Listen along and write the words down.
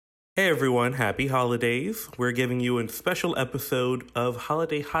Hey everyone, happy holidays. We're giving you a special episode of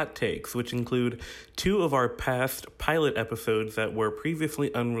Holiday Hot Takes, which include 2 of our past pilot episodes that were previously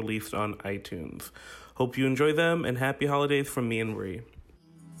unreleased on iTunes. Hope you enjoy them, and happy holidays from me and Ree.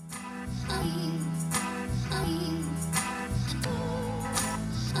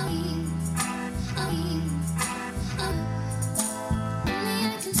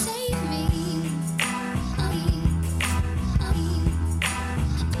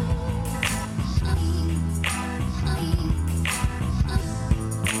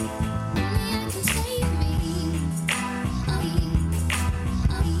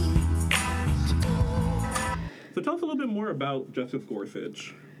 So tell us a little bit more about Justice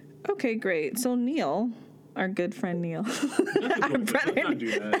Gorsuch. Okay, great. So Neil, our good friend Neil. Our brother. Let's not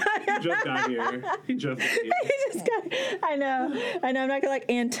do that. He just got here. I know. I'm not gonna like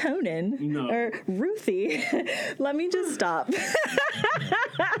Antonin or Ruthie. Let me just stop.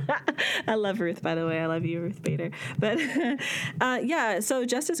 I love Ruth, by the way. I love you, Ruth Bader. But so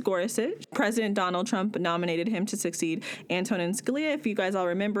Justice Gorsuch, President Donald Trump nominated him to succeed Antonin Scalia. If you guys all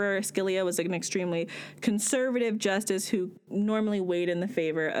remember, Scalia was an extremely conservative justice who normally weighed in the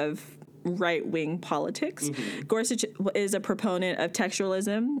favor of right-wing politics. Mm-hmm. Gorsuch is a proponent of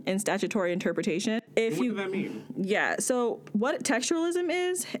textualism and statutory interpretation. What does that mean? Yeah, so what textualism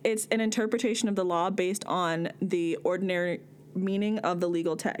is, it's an interpretation of the law based on the ordinary meaning of the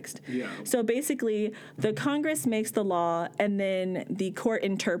legal text. Yeah. So basically, the Congress makes the law and then the court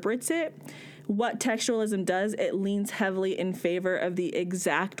interprets it. What textualism does, it leans heavily in favor of the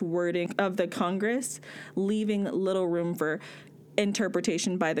exact wording of the Congress, leaving little room for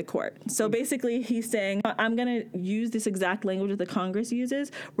interpretation by the court. So basically he's saying, I'm going to use this exact language that the Congress uses.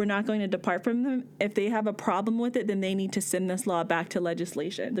 We're not going to depart from them. If they have a problem with it, then they need to send this law back to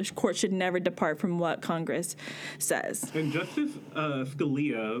legislation. The court should never depart from what Congress says. And Justice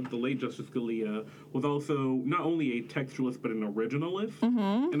Scalia, the late Justice Scalia, was also not only a textualist but an originalist.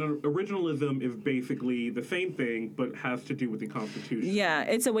 Mm-hmm. And originalism is basically the same thing but has to do with the Constitution. Yeah,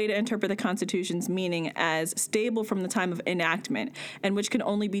 it's a way to interpret the Constitution's meaning as stable from the time of enactment, and which can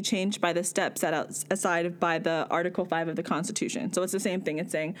only be changed by the steps set out aside by the Article 5 of the Constitution. So it's the same thing.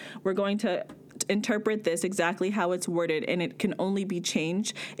 It's saying we're going to interpret this exactly how it's worded, and it can only be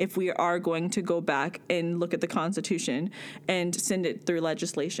changed if we are going to go back and look at the Constitution and send it through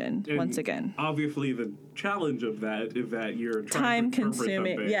legislation once again. Obviously, the challenge of that is that you're time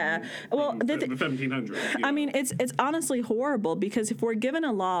consuming. Yeah. Well, the 1700s. I mean, it's honestly horrible because if we're given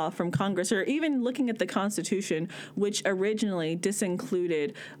a law from Congress, or even looking at the Constitution, which originally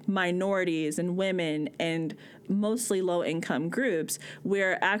disincluded minorities and women and mostly low-income groups,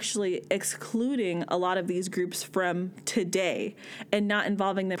 we're actually excluding a lot of these groups from today and not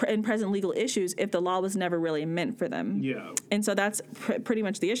involving them in present legal issues if the law was never really meant for them. Yeah. And so that's pretty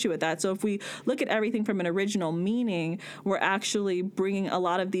much the issue with that. So if we look at everything from an original meaning, we're actually bringing a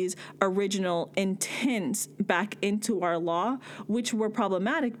lot of these original intents back into our law, which were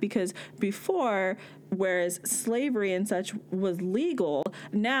problematic because before, whereas slavery and such was legal,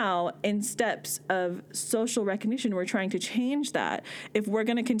 now in steps of social recognition, we're trying to change that. If we're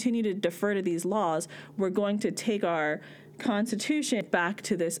going to continue to defer to these laws, we're going to take our Constitution back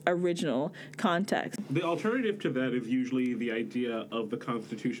to this original context. The alternative to that is usually the idea of the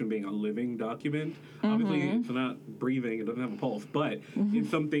Constitution being a living document. Mm-hmm. Obviously, it's not breathing, it doesn't have a pulse, but it's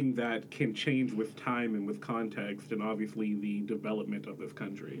something that can change with time and with context and obviously the development of this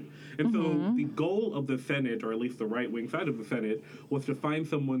country. And so the goal of the Senate, or at least the right-wing side of the Senate, was to find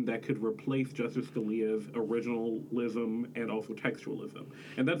someone that could replace Justice Scalia's originalism and also textualism.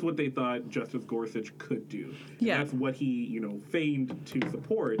 And that's what they thought Justice Gorsuch could do. Yeah. And that's what he feigned to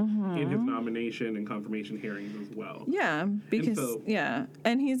support in his nomination and confirmation hearings as well. Yeah, because,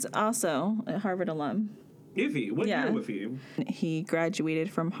 and he's also a Harvard alum. Is he? What year was he? He graduated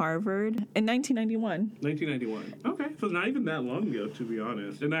from Harvard in 1991. 1991. Okay, so not even that long ago, to be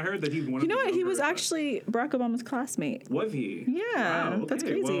honest. And I heard that he's one of the... You know what? He was actually Barack Obama's classmate. Was he? Yeah, wow, okay. That's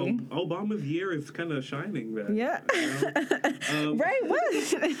crazy. Well, Obama's year is kind of shining there. Yeah. Right,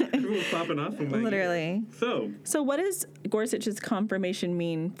 what? Everyone's popping off from my literally. Year. So what does Gorsuch's confirmation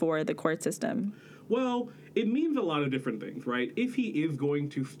mean for the court system? Well, it means a lot of different things, right? If he is going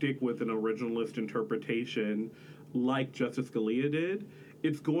to stick with an originalist interpretation like Justice Scalia did,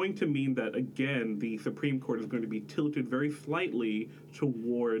 it's going to mean that, again, the Supreme Court is going to be tilted very slightly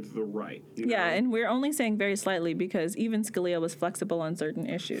towards the right. Yeah, and we're only saying very slightly because even Scalia was flexible on certain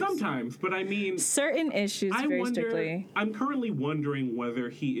issues. Sometimes, but I mean... certain issues strictly. I'm currently wondering whether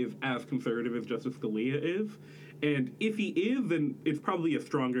he is as conservative as Justice Scalia is. And if he is, then it's probably a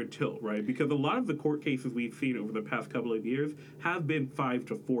stronger tilt, right? Because a lot of the court cases we've seen over the past couple of years have been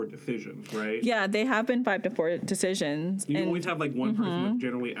 5-4 decisions, right? Yeah, they have been 5-4 decisions. You always have like one person that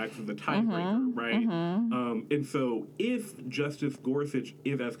generally acts as the tiebreaker, right? And so if Justice Gorsuch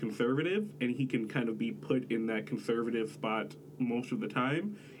is as conservative and he can kind of be put in that conservative spot most of the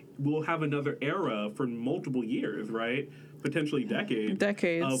time, we'll have another era for multiple years, right? Potentially decades of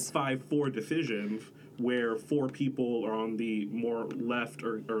 5-4 decisions where 4 people are on the more left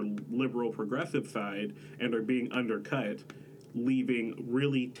or liberal progressive side and are being undercut, leaving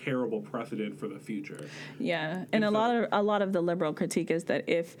really terrible precedent for the future. Yeah, and a lot of the liberal critique is that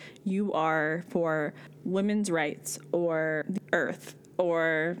if you are for women's rights or the earth,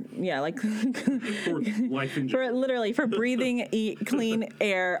 or for life in general, for breathing clean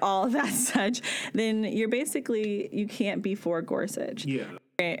air, all of that such, then you can't be for Gorsuch. Yeah.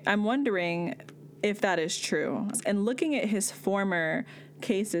 I'm wondering if that is true. And looking at his former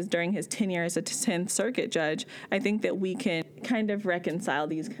cases during his tenure as a 10th Circuit judge, I think that we can kind of reconcile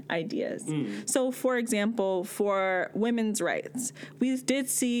these ideas. So, for example, for women's rights, we did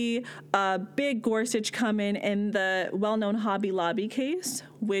see a big Gorsuch come in the well-known Hobby Lobby case,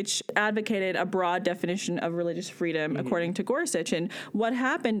 which advocated a broad definition of religious freedom, according to Gorsuch. And what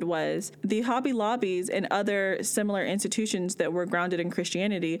happened was the Hobby Lobbies and other similar institutions that were grounded in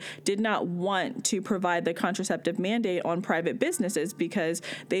Christianity did not want to provide the contraceptive mandate on private businesses because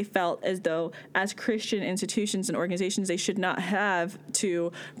they felt as though, as Christian institutions and organizations, they should not have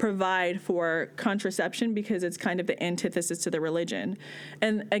to provide for contraception because it's kind of the antithesis to the religion.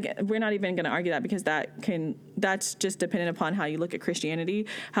 And again, we're not even going to argue that because that's just dependent upon how you look at Christianity.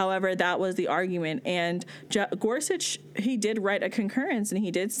 However, that was the argument. And Gorsuch, he did write a concurrence, and he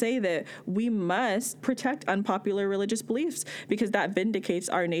did say that we must protect unpopular religious beliefs because that vindicates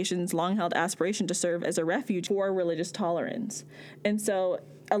our nation's long-held aspiration to serve as a refuge for religious tolerance. And so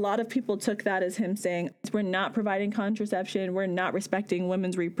a lot of people took that as him saying, we're not providing contraception, we're not respecting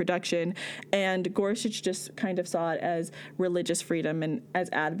women's reproduction, and Gorsuch just kind of saw it as religious freedom and as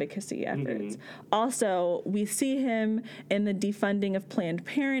advocacy efforts. Also, we see him in the defunding of Planned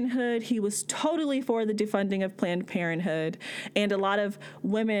Parenthood. He was totally for the defunding of Planned Parenthood, and a lot of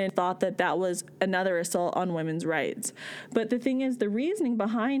women thought that that was another assault on women's rights. But the thing is, the reasoning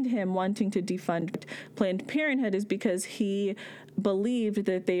behind him wanting to defund Planned Parenthood is because he believed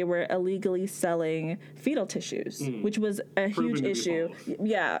that they were illegally selling fetal tissues, which was a huge issue.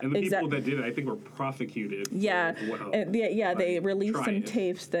 Yeah, and the people that did it, I think, were prosecuted. Yeah, they released some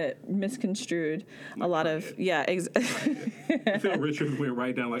tapes that misconstrued a lot of. Phil Richards went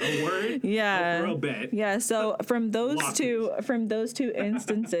right down like, oh, word. Yeah, real bet. Yeah. So from those two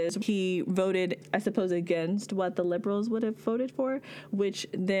instances, he voted, I suppose, against what the liberals would have voted for, which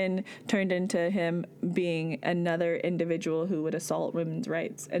then turned into him being another individual who would assault women's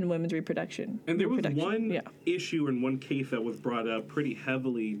rights and women's reproduction. And there was one issue in one case that was brought up pretty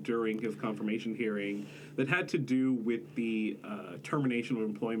heavily during his confirmation hearing that had to do with the termination of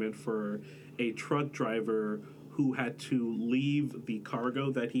employment for a truck driver who had to leave the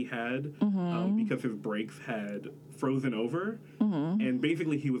cargo that he had because his brakes had frozen over. And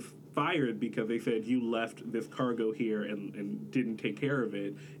basically he was fired because they said, you left this cargo here and didn't take care of it.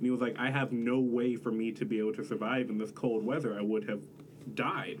 And he was like, I have no way for me to be able to survive in this cold weather. I would have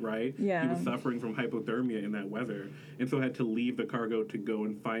died, right? Yeah. He was suffering from hypothermia in that weather, and so had to leave the cargo to go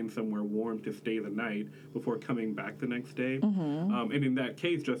and find somewhere warm to stay the night before coming back the next day. And in that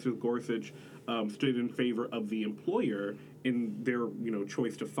case, Justice Gorsuch stood in favor of the employer in their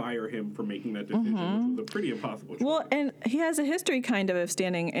choice to fire him for making that decision, which was a pretty impossible choice. Well, and he has a history kind of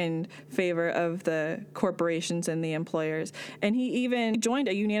standing in favor of the corporations and the employers. And he even joined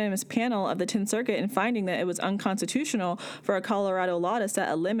a unanimous panel of the 10th Circuit in finding that it was unconstitutional for a Colorado law to set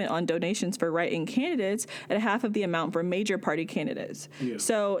a limit on donations for write-in candidates at half of the amount for major party candidates. Yeah.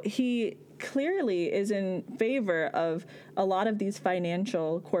 So he clearly is in favor of a lot of these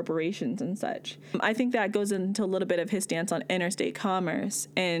financial corporations and such. I think that goes into a little bit of his stance on interstate commerce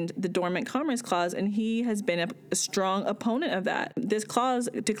and the Dormant Commerce Clause, and he has been a strong opponent of that. This clause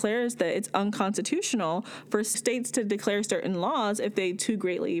declares that it's unconstitutional for states to declare certain laws if they too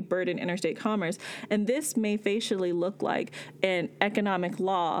greatly burden interstate commerce, and this may facially look like an economic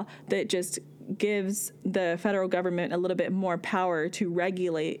law that just gives the federal government a little bit more power to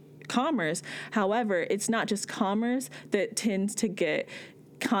regulate commerce. However, it's not just commerce that tends to get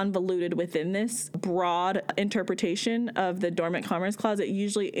convoluted within this broad interpretation of the Dormant Commerce Clause. It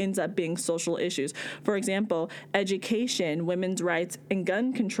usually ends up being social issues. For example, education, women's rights, and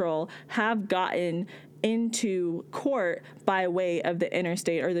gun control have gotten into court by way of the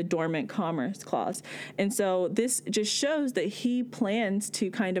interstate or the dormant commerce clause. And so this just shows that he plans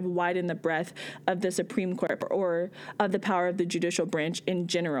to kind of widen the breadth of the Supreme Court or of the power of the judicial branch in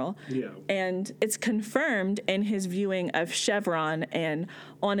general. Yeah. And it's confirmed in his viewing of Chevron and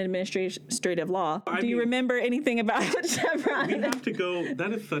on administrative law. Do you remember anything about Chevron? We have to go.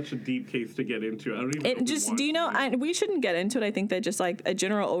 That is such a deep case to get into. I don't even know if we Just, want do you know, to. we shouldn't get into it. I think that just like a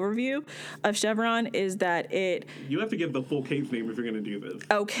general overview of Chevron is that it, You have to give the full case name if you're going to do this.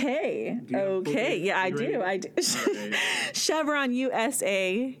 okay, Do you have full okay, case? yeah, I You do, ready? All right. Chevron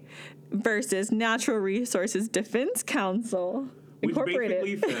USA versus Natural Resources Defense Council. Which Incorporated.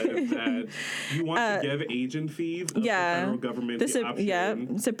 basically says that you want to give agencies of the federal government the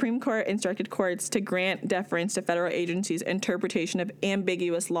option. Supreme Court instructed courts to grant deference to federal agencies' interpretation of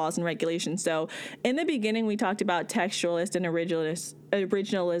ambiguous laws and regulations. So in the beginning, we talked about textualist and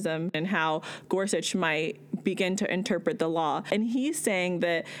originalism and how Gorsuch might begin to interpret the law. And he's saying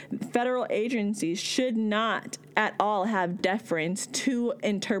that federal agencies should not at all have deference to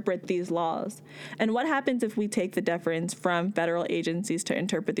interpret these laws. And what happens if we take the deference from federal agencies to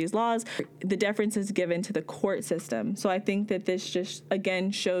interpret these laws? The deference is given to the court system. So I think that this just,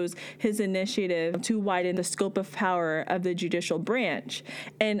 again, shows his initiative to widen the scope of power of the judicial branch.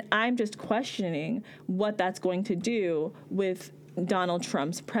 And I'm just questioning what that's going to do with Donald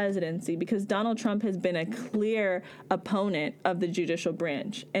Trump's presidency, because Donald Trump has been a clear opponent of the judicial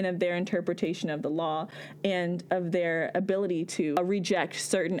branch and of their interpretation of the law and of their ability to reject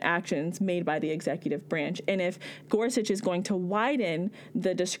certain actions made by the executive branch. And if Gorsuch is going to widen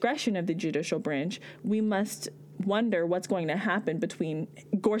the discretion of the judicial branch, we must wonder what's going to happen between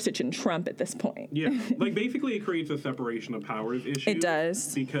Gorsuch and Trump at this point. Yeah, like basically it creates a separation of powers issue. It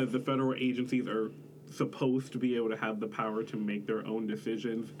does. Because the federal agencies are supposed to be able to have the power to make their own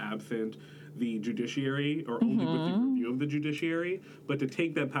decisions absent the judiciary or only with the review of the judiciary. But to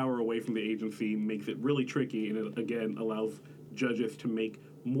take that power away from the agency makes it really tricky, and it again allows judges to make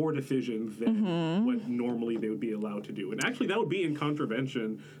more decisions than what normally they would be allowed to do. And actually that would be in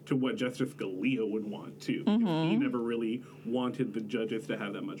contravention to what Justice Scalia would want too, because he never really wanted the judges to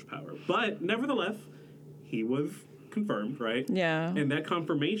have that much power. But nevertheless, he was confirmed, right? Yeah. And that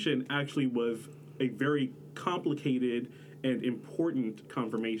confirmation actually was a very complicated and important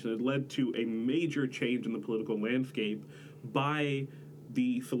confirmation. It led to a major change in the political landscape by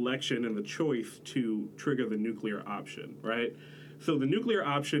the selection and the choice to trigger the nuclear option, right? So the nuclear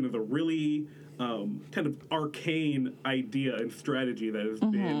option is a really kind of arcane idea and strategy that has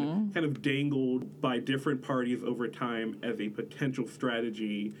been kind of dangled by different parties over time as a potential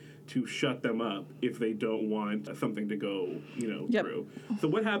strategy to shut them up if they don't want something to go, through. So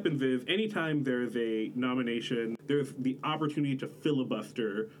what happens is anytime there's a nomination, there's the opportunity to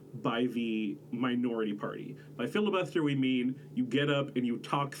filibuster by the minority party. By filibuster, we mean you get up and you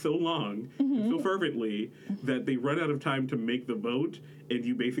talk so long, and so fervently, that they run out of time to make the vote, and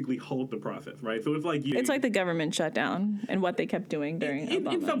you basically halt the process, right? So it's like It's like the government shutdown and what they kept doing during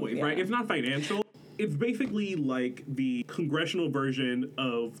Obama. In some ways, right? It's not financial. It's basically like the congressional version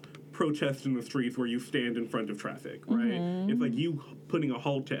of protest in the streets where you stand in front of traffic, right? It's like you putting a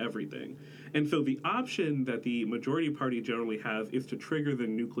halt to everything. And so the option that the majority party generally has is to trigger the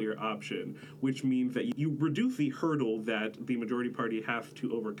nuclear option, which means that you reduce the hurdle that the majority party has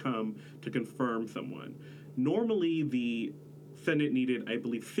to overcome to confirm someone. Normally, the Senate needed, I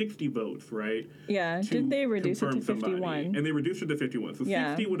believe, 60 votes, right? Yeah. Did they reduce it to 51? Somebody. And they reduced it to 51. So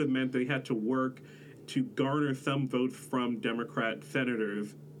 60 would have meant they had to work to garner some votes from Democrat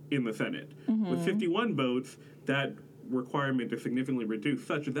senators in the Senate. With 51 votes, that requirement is significantly reduced,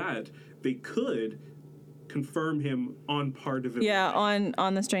 such that they could confirm him on partisan lines.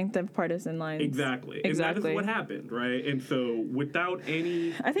 on the strength of partisan lines. Exactly. And that is what happened, right? And so without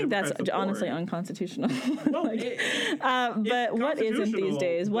any I think Democrat that's support, honestly unconstitutional. well, but what isn't these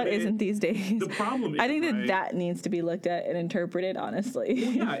days? What isn't these days? The problem is, I think that right? that needs to be looked at and interpreted honestly.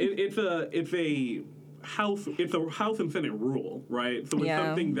 Yeah, it's a House and Senate rule, right? So it's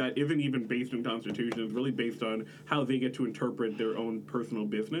something that isn't even based in Constitution. It's really based on how they get to interpret their own personal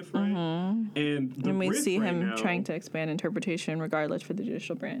business, right? And we see him now, trying to expand interpretation regardless for the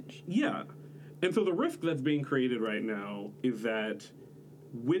judicial branch. Yeah. And so the risk that's being created right now is that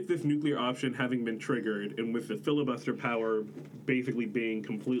with this nuclear option having been triggered and with the filibuster power basically being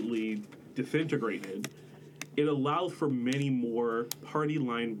completely disintegrated, it allows for many more party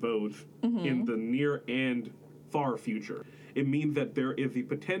line votes in the near and far future. It means that there is the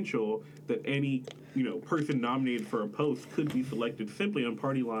potential that any person nominated for a post could be selected simply on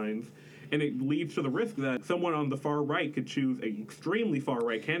party lines, and it leads to the risk that someone on the far right could choose an extremely far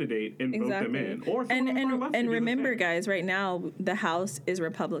right candidate and vote them in. Or someone on the far left and could do the remember, same. guys, right now the House is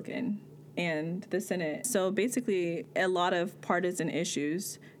Republican and the Senate. So basically, a lot of partisan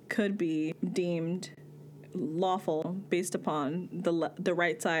issues could be deemed lawful based upon the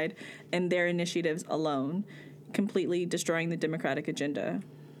right side and their initiatives alone, completely destroying the Democratic agenda.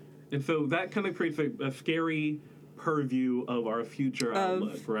 And so that kind of creates a scary purview of our future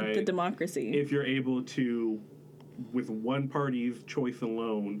outlook, right? The democracy. If you're able to, with one party's choice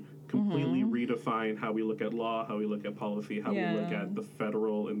alone, completely redefine how we look at law, how we look at policy, how we look at the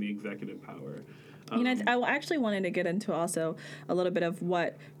federal and the executive power. I actually wanted to get into also a little bit of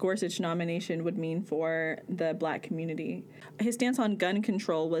what Gorsuch nomination would mean for the Black community. His stance on gun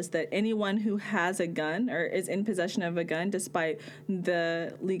control was that anyone who has a gun or is in possession of a gun, despite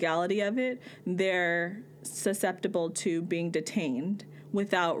the legality of it, they're susceptible to being detained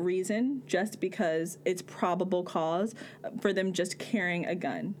without reason, just because it's probable cause for them just carrying a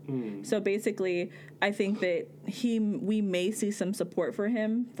gun. So basically, I think that we may see some support for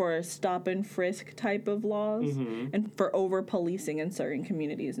him for stop and frisk type of laws and for over policing in certain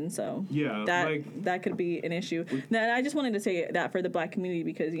communities, and so that could be an issue. Now, I just wanted to say that for the Black community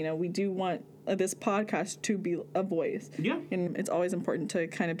because we do want this podcast to be a voice. Yeah. And it's always important to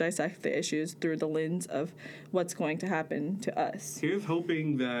kind of dissect the issues through the lens of what's going to happen to us. Here's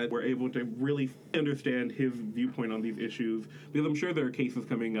hoping that we're able to really understand his viewpoint on these issues, because I'm sure there are cases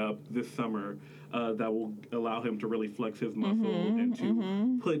coming up this summer that will allow him to really flex his muscle and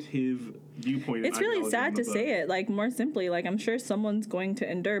to put his viewpoint. It's really sad to say it, like more simply, like I'm sure someone's going to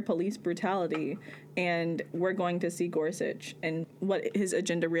endure police brutality, and we're going to see Gorsuch and what his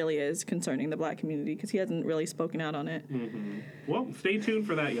agenda really is concerning the Black community, because he hasn't really spoken out on it. Well, stay tuned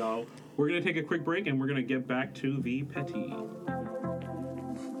for that, y'all. We're going to take a quick break, and we're going to get back to the petty.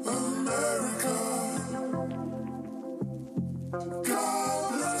 America,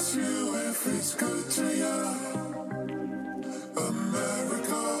 God bless you if it's good to you.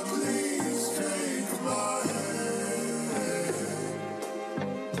 America, please take my hand.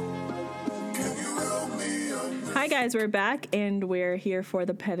 Can you help me understand? Hi guys, we're back and we're here for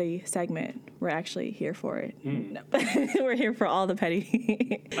the petty segment. We're actually here for it. No. We're here for all the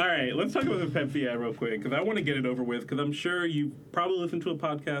petty. All right, let's talk about the Pepsi ad real quick, because I want to get it over with, because I'm sure you've probably listened to a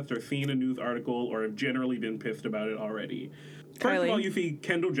podcast or seen a news article or have generally been pissed about it already. First of Kylie. all, you see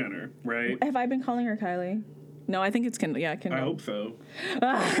Kendall Jenner, right? Have I been calling her Kylie? No, I think it's Kendall. Yeah, Kendall. I hope so.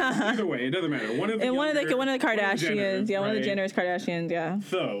 Either way, it doesn't matter. One of the One of the Kardashians. Jenners, One of the right? Jenners, Kardashians. Yeah.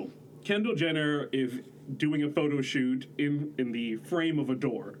 So, Kendall Jenner is doing a photo shoot in the frame of a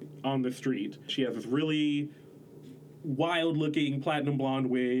door on the street. She has this really wild-looking platinum blonde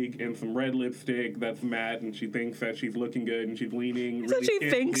wig and some red lipstick that's matte, and she thinks that she's looking good, and she's leaning So really she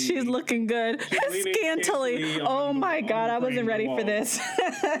thinks she's looking good. leaning Scantily. scantily Oh on my the God, I wasn't frame ready of for the wall. this.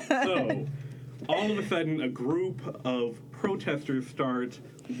 So, all of a sudden, a group of protesters start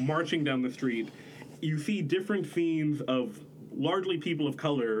marching down the street. You see different scenes of largely people of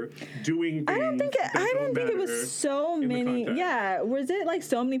color doing things. I don't think it matter was so in the many. context. Yeah, was it like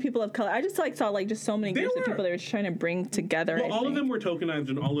so many people of color? I just saw just so many There groups were. of people they were trying to bring together. Well, I all of think. them were tokenized,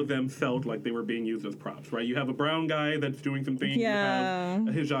 and all of them felt like they were being used as props, right? You have a brown guy that's doing some things. Yeah. You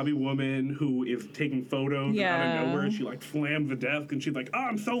have a hijabi woman who is taking photos and out Yeah. of nowhere. She like slams the desk, and she's like, "Oh,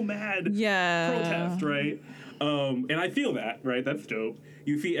 I'm so mad." Yeah. Protest, right? And I feel that, right? That's dope.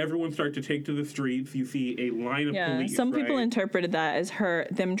 You see everyone start to take to the streets. You see a line of Yeah, police. some people right? interpreted that as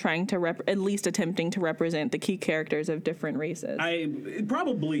them trying to at least attempting to represent the key characters of different races. I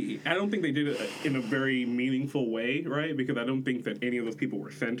don't think they did it in a very meaningful way, right? Because I don't think that any of those people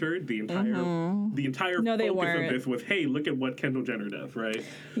were centered. The entire No, they focus weren't. of this was, hey, look at what Kendall Jenner does, right?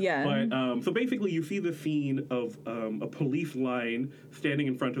 Yeah. But so basically, you see the scene of a police line standing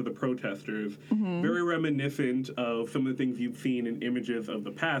in front of the protesters, very reminiscent of some of the things you've seen in images of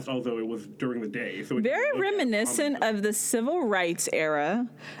the past, although it was during the day. So it Very didn't look as reminiscent ominous. of the civil rights era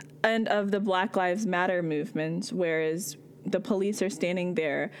and of the Black Lives Matter movements, whereas the police are standing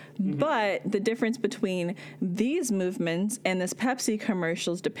there. But the difference between these movements and this Pepsi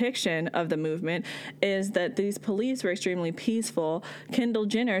commercial's depiction of the movement is that these police were extremely peaceful. Kendall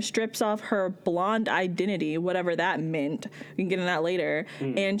Jenner strips off her blonde identity, whatever that meant. We can get into that later.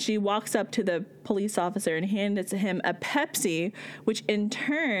 And she walks up to the police officer and hands him a Pepsi, which in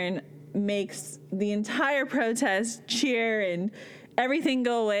turn makes the entire protest cheer and everything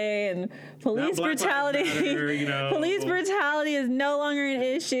go away and police Black Lives brutality. Matter, you know. Police brutality is no longer an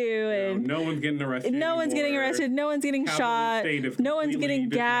issue, and No one's getting arrested. no one's getting anymore. arrested. No one's getting Capitalist shot. state is No one's completely getting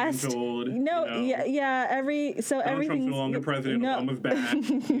gassed. dismantled, No, you know. yeah. Donald Trump's Everything's no longer president. no. Obama's back.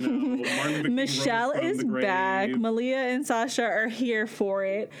 You know, Martin Luther King Michelle rose from is the grave. back. Malia and Sasha are here for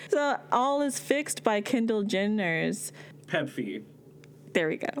it. So all is fixed by Kendall Jenner's. Pepsi. There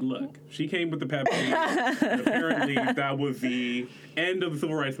we go. Look, she came with the Pepsi. And apparently, that was the end of the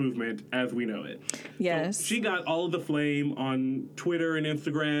civil rights movement as we know it. Yes. So she got all of the flame on Twitter and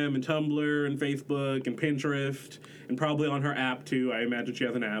Instagram and Tumblr and Facebook and Pinterest and probably on her app too. I imagine she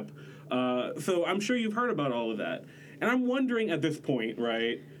has an app. So I'm sure you've heard about all of that. And I'm wondering at this point,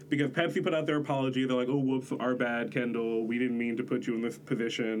 right? Because Pepsi put out their apology. They're like, oh, whoops, our bad, Kendall. We didn't mean to put you in this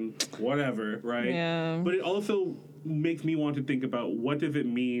position. Whatever, right? Yeah. But it also makes me want to think about what does it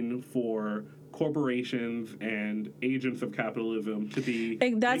mean for corporations and agents of capitalism to be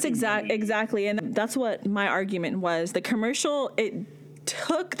That's making money. exactly, and that's what my argument was. The commercial, it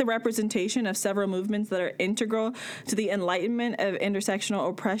took the representation of several movements that are integral to the enlightenment of intersectional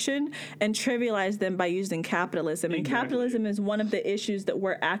oppression and trivialized them by using capitalism. And Exactly. capitalism is one of the issues that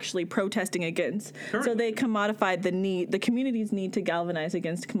we're actually protesting against. So they commodified the community's need to galvanize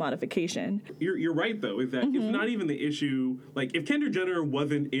against commodification. You're right though, is that Mm-hmm. it's not even the issue. Like if Kendall Jenner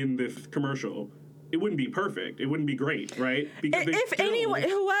wasn't in this commercial, it wouldn't be perfect. It wouldn't be great, right? Because they If still- anyone,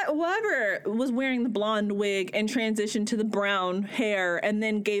 whoever was wearing the blonde wig and transitioned to the brown hair and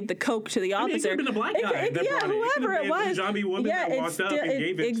then gave the coke to the I mean, it officer, could have been a black guy that yeah, brought it. It could whoever have it been a was, Punjabi woman that it's walked up still- and gave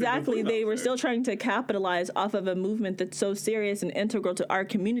it to the exactly. police They were officer. still trying to capitalize off of a movement that's so serious and integral to our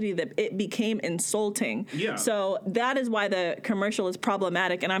community that it became insulting. Yeah. So that is why the commercial is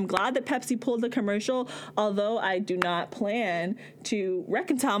problematic, and I'm glad that Pepsi pulled the commercial. Although I do not plan to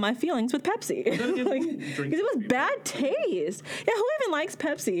reconcile my feelings with Pepsi. then again, Like, who drinks because it was Pepsi? bad taste. Yeah, who even likes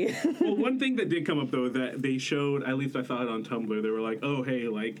Pepsi? Well, one thing that did come up though is that they showed, at least I saw it on Tumblr, they were like, oh hey,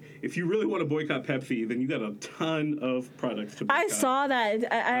 like if you really want to boycott Pepsi, then you got a ton of products to boycott. I saw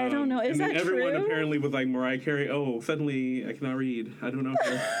that. I don't know. Is and then that everyone true? apparently was like Mariah Carey, oh, suddenly I cannot read. I don't know.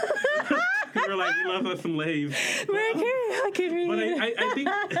 Because we're like, we love us some Lays. Mariah Carey, I can read.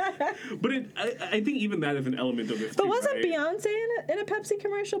 But I think, I think even that is an element of this. But too, wasn't right? Beyonce in a Pepsi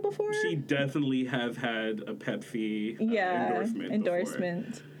commercial before? She definitely has had a Pepsi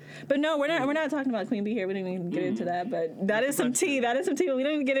endorsement. But no, we're not talking about Queen Bee here. We didn't even get into that. But that is some tea. That is some tea. But we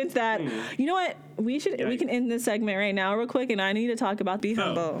don't even get into that. You know what? We can end this segment right now, real quick, and I need to talk about Be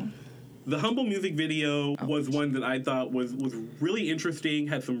Humble. The Humble music video was one that I thought was really interesting,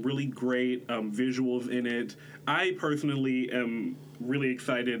 had some really great visuals in it. I personally am really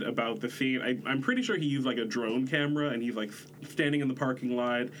excited about the scene. I'm pretty sure he used like a drone camera and he's like standing in the parking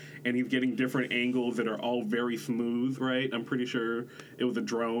lot and he's getting different angles that are all very smooth, right? I'm pretty sure it was a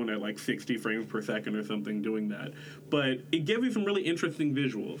drone at like 60 frames per second or something doing that. But it gave me some really interesting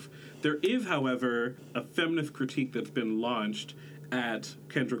visuals. There is, however, a feminist critique that's been launched at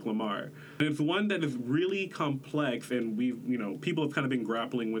Kendrick Lamar. And it's one that is really complex, and people have kind of been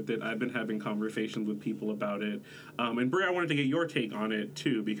grappling with it. I've been having conversations with people about it. And Brie, I wanted to get your take on it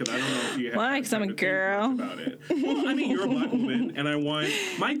too, because I don't know if you have Why? 'Cause I'm a time to think girl. much about it. Well, I mean, you're a black woman, and I want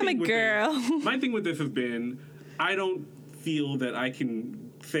my thing with girl. my thing with this has been, I don't feel that I can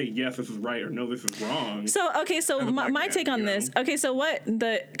say yes, this is right, or no, this is wrong. So As a black my man, take on you this. know? Okay, so what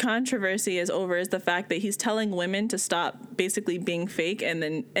the controversy is over is the fact that he's telling women to stop basically being fake,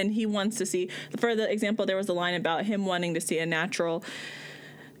 and he wants to see. For the example, there was a line about him wanting to see a natural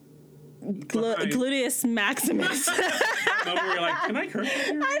gluteus maximus. Moment where you're like, can I curse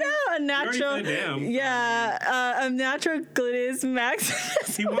here? I know, a natural. said damn. Yeah, a natural gluteus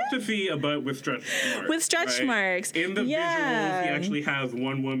maximus. He wants to see a butt with stretch marks. With stretch right? marks. In the Yeah. visuals, he actually has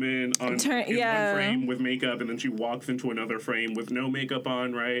one woman in yeah. one frame with makeup, and then she walks into another frame with no makeup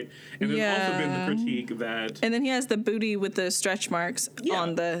on, right? And there's also been the critique that... And then he has the booty with the stretch marks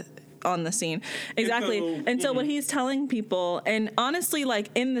on the scene. Exactly. And so what he's telling people, and honestly, like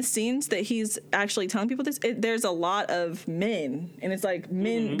in the scenes that he's actually telling people this, there's a lot of men, and it's like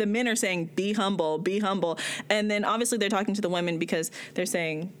men, the men are saying, be humble. And then obviously they're talking to the women because they're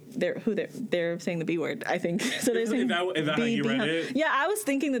saying, they're saying the B word, I think. So they're saying, is that how you read it? Yeah, I was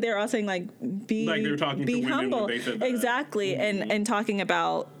thinking that they were all saying like, be Like they were talking be to women humble. when they said that. Exactly. And talking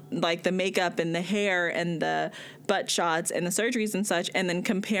about like the makeup and the hair and the butt shots and the surgeries and such, and then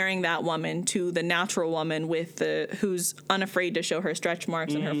comparing that woman to the natural woman with who's unafraid to show her stretch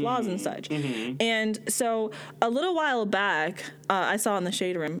marks and her flaws and such. And so a little while back, I saw in the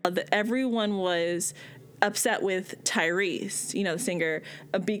Shade Room that everyone was upset with Tyrese, the singer,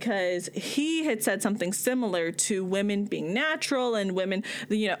 because he had said something similar to women being natural and women,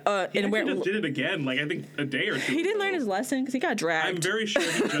 He and just did it again, like I think a day or two. he didn't ago. learn his lesson because he got dragged. I'm very sure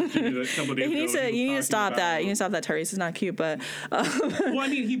he just did it a couple days ago. You need to stop that. You need to stop that. Tyrese is not cute, but Well, I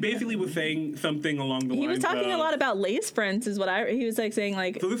mean, he basically was saying something along the lines. he was talking of, a lot about lace fronts, is what he was like saying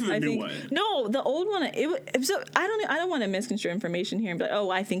like. So this is a I new think, one. No, the old one. So I don't want to misconstrue information here and be like, oh,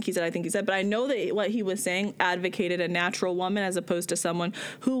 I think he said, but I know that what he was saying advocated a natural woman as opposed to someone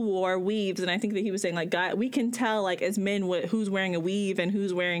who wore weaves, and I think that he was saying like, God, we can tell like as men who's wearing a weave and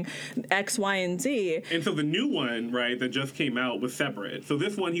who's wearing X, Y, and Z. And so the new one, right, that just came out was separate. So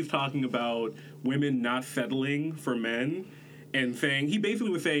this one, he's talking about women not settling for men. And saying, he basically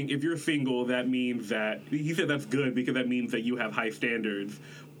was saying, if you're single, that means that, he said that's good because that means that you have high standards.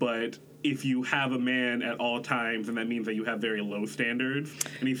 But if you have a man at all times, then that means that you have very low standards.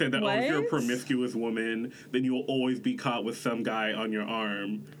 And he said that, if you're a promiscuous woman, then you'll always be caught with some guy on your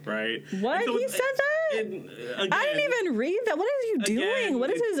arm, right? What? So He said that? again, I didn't even read that. What are you doing? Again,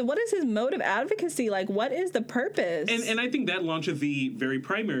 What is his mode of advocacy? Like, what is the purpose? And I think that launches the very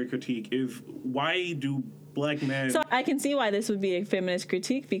primary critique is, why do Black men... So I can see why this would be a feminist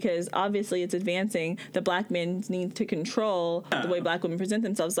critique, because obviously it's advancing the Black men's need to control the way Black women present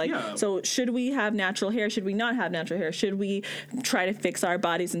themselves. Like, so should we have natural hair? Should we not have natural hair? Should we try to fix our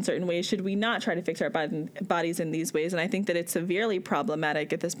bodies in certain ways? Should we not try to fix our bodies in these ways? And I think that it's severely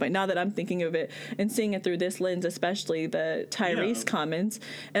problematic at this point. Now that I'm thinking of it and seeing it through this lens, especially the Tyrese comments,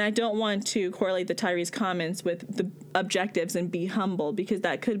 and I don't want to correlate the Tyrese comments with the objectives and be humble, because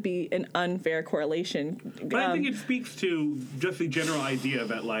that could be an unfair correlation. But I think it speaks to just the general idea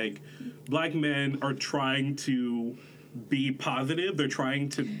that, like, Black men are trying to be positive. They're trying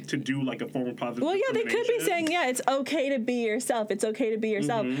to do, like, a form of positive Well, yeah, they could be saying, it's okay to be yourself. It's okay to be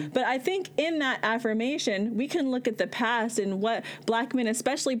yourself. Mm-hmm. But I think in that affirmation, we can look at the past and what Black men,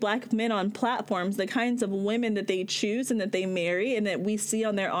 especially Black men on platforms, the kinds of women that they choose and that they marry and that we see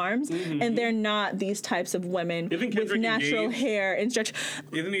on their arms, and they're not these types of women with natural hair and stretch.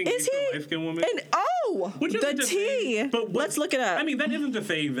 Isn't he engaged to a light-skinned woman? And Which isn't the to tea. say- but Let's look it up. I mean, that isn't to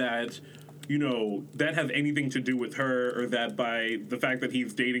say that, that has anything to do with her, or that by the fact that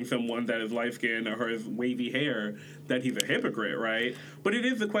he's dating someone that is light-skinned or has wavy hair, that he's a hypocrite, right? But it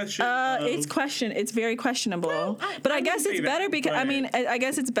is a question of... It's very questionable. Well, but I wouldn't guess say it's that, better because, but- I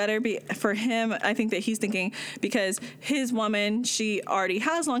guess it's better for him. I think that he's thinking because his woman, she already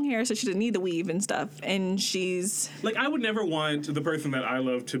has long hair, so she doesn't need the weave and stuff. And she's... Like, I would never want the person that I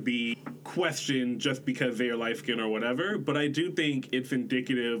love to be questioned just because they are light-skinned or whatever, but I do think it's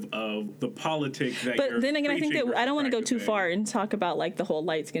indicative of the politics that But then again, I think that I don't want to go too far and talk about like the whole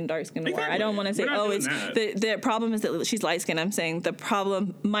light skin, dark skin war. Exactly. I don't want to say, it's that. the problem is that she's light skinned. I'm saying the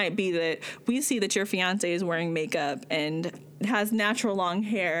problem might be that we see that your fiance is wearing makeup and has natural long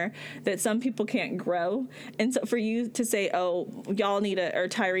hair that some people can't grow. And so for you to say, y'all need or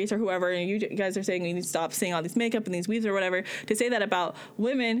Tyrese or whoever, and you guys are saying you need to stop seeing all these makeup and these weaves or whatever, to say that about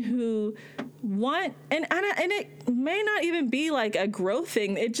women who want, and it may not even be like a growth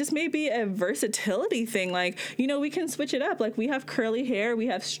thing. It just may be a versatility thing. Like, we can switch it up. Like, we have curly hair, we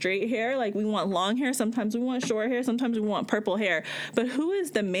have straight hair, like we want long hair, sometimes we want short hair, sometimes we want purple hair. But who is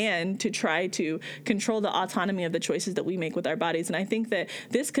the man to try to control the autonomy of the choices that we make with our bodies? And I think that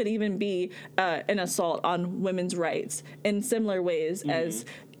this could even be an assault on women's rights in similar ways as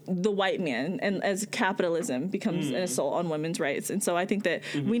the white man and as capitalism becomes an assault on women's rights. And so I think that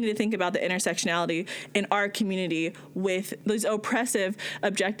we need to think about the intersectionality in our community with those oppressive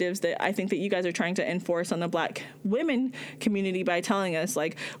objectives that I think that you guys are trying to enforce on the Black women community by telling us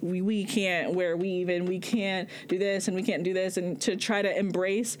like we can't wear weave and we can't do this and we can't do this, and to try to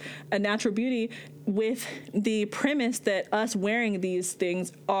embrace a natural beauty with the premise that us wearing these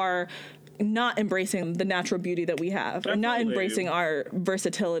things are not embracing the natural beauty that we have, or not embracing our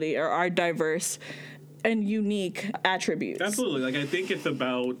versatility or our diverse and unique attributes. Absolutely. Like, I think it's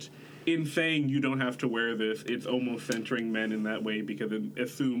about, in saying you don't have to wear this, it's almost centering men in that way because it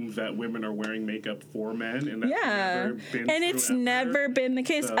assumes that women are wearing makeup for men, and that's never been and true it's ever. never been the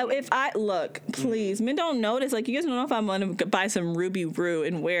case. So, If I look, please, men don't notice. Like, you guys don't know if I'm gonna buy some Ruby Roo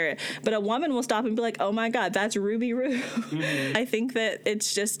and wear it, but a woman will stop and be like, "Oh my God, that's Ruby Roo." I think that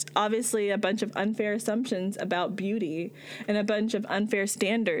it's just obviously a bunch of unfair assumptions about beauty and a bunch of unfair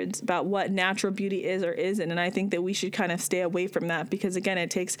standards about what natural beauty is or isn't. And I think that we should kind of stay away from that because, again, it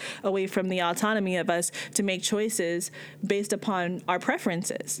takes away away from the autonomy of us to make choices based upon our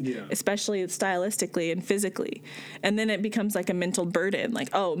preferences, especially stylistically and physically. And then it becomes like a mental burden, like,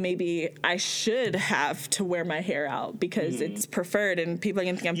 oh, maybe I should have to wear my hair out because it's preferred and people are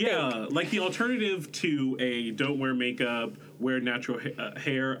going to think I'm fake. Like the alternative to a don't wear makeup, wear natural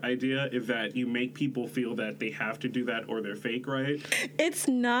hair idea is that you make people feel that they have to do that or they're fake, right? It's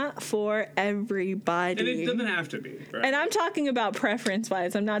not for everybody. And it doesn't have to be, right? And I'm talking about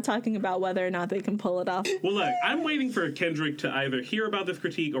preference-wise. I'm not talking about whether or not they can pull it off. Well, look, I'm waiting for Kendrick to either hear about this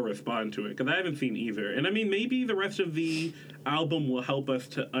critique or respond to it, because I haven't seen either. And I mean, maybe the rest of the album will help us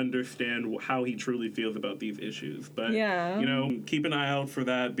to understand how he truly feels about these issues. But, you know, keep an eye out for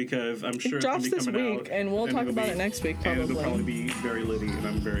that, because I'm sure it drops it's this coming week, out. and we'll talk about it next week, probably. And it'll probably be very litty, and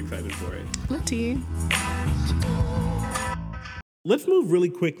I'm very excited for it. Litty. Let's move really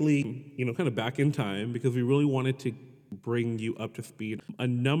quickly, you know, kind of back in time, because we really wanted to bring you up to speed. A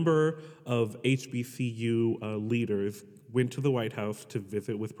number of HBCU leaders went to the White House to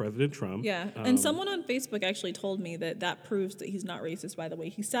visit with President Trump. Yeah, and someone on Facebook actually told me that proves that he's not racist, by the way.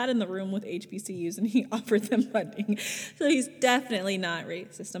 He sat in the room with HBCUs and he offered them funding. So he's definitely not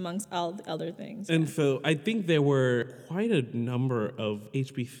racist, amongst all the other things. And so I think there were quite a number of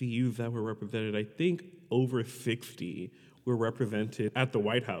HBCUs that were represented. I think over 60 were represented at the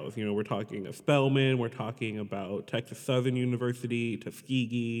White House. You know, we're talking of Spelman, we're talking about Texas Southern University,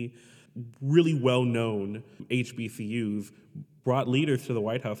 Tuskegee, really well-known HBCUs brought leaders to the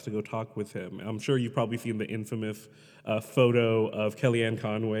White House to go talk with him. I'm sure you've probably seen the infamous photo of Kellyanne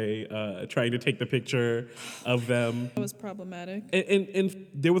Conway trying to take the picture of them. That was problematic. And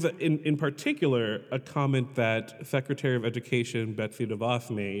there was, in particular, a comment that Secretary of Education Betsy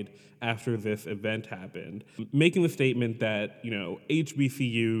DeVos made after this event happened, making the statement that, you know,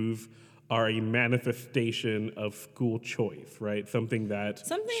 HBCUs are a manifestation of school choice, right? Something that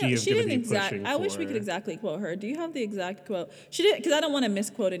she is going to be pushing for. I wish we could exactly quote her. Do you have the exact quote? She did, because I don't want to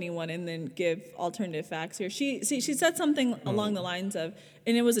misquote anyone and then give alternative facts here. She said something along the lines of,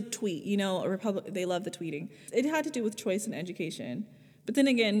 and it was a tweet. You know, they love the tweeting. It had to do with choice in education. But then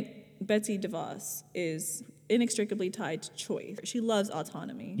again, Betsy DeVos is inextricably tied to choice. She loves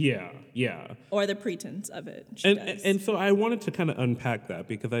autonomy. Yeah. Or the pretense of it. And so I wanted to kind of unpack that,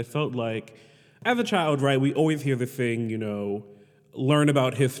 because I felt like, as a child, right, we always hear the thing, you know, learn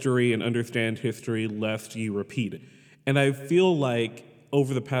about history and understand history lest you repeat it. And I feel like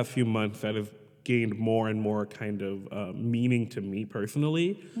over the past few months that has gained more and more kind of meaning to me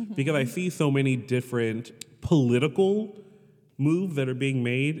personally, because I see so many different political moves that are being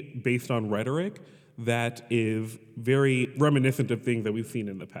made based on rhetoric that is very reminiscent of things that we've seen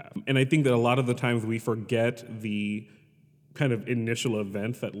in the past. And I think that a lot of the times we forget the kind of initial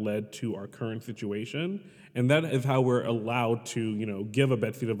events that led to our current situation. And that is how we're allowed to, you know, give a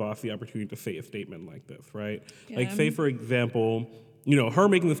Betsy DeVos the opportunity to say a statement like this, right? Yeah. Like, say, for example, you know, her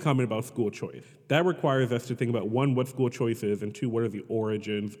making this comment about school choice. That requires us to think about, one, what school choice is, and two, what are the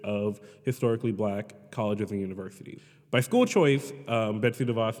origins of historically black colleges and universities. By school choice, Betsy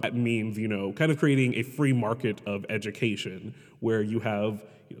DeVos, that means, you know, kind of creating a free market of education where you have,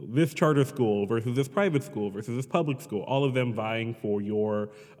 you know, this charter school versus this private school versus this public school, all of them vying for your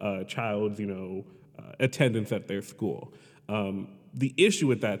child's, you know, attendance at their school. The issue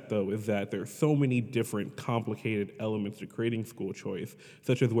with that, though, is that there are so many different complicated elements to creating school choice,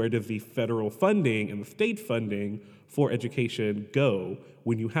 such as where does the federal funding and the state funding for education go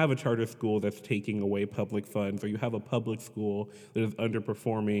when you have a charter school that's taking away public funds, or you have a public school that is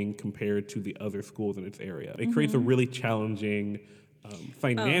underperforming compared to the other schools in its area. It creates a really challenging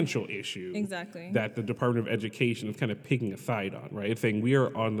financial issue that the Department of Education is kind of picking a side on, right? It's saying we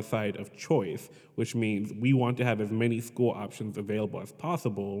are on the side of choice, which means we want to have as many school options available as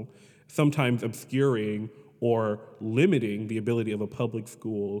possible, sometimes obscuring or limiting the ability of a public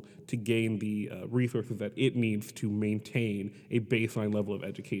school to gain the resources that it needs to maintain a baseline level of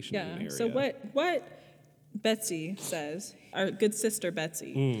education in an area. So what Betsy says, our good sister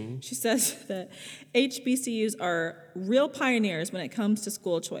Betsy, she says that HBCUs are real pioneers when it comes to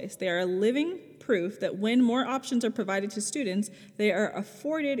school choice. They are living proof that when more options are provided to students, they are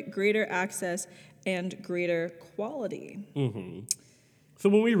afforded greater access and greater quality. So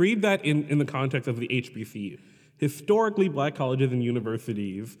when we read that in the context of the HBCU, historically black colleges and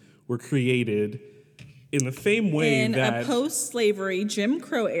universities were created in the same way in that a post-slavery Jim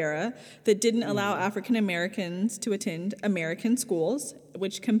Crow era that didn't allow African Americans to attend American schools,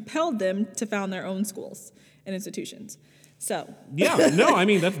 which compelled them to found their own schools and institutions. So I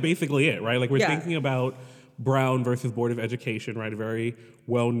mean, that's basically it, right? Like, we're thinking about Brown versus Board of Education, right? A very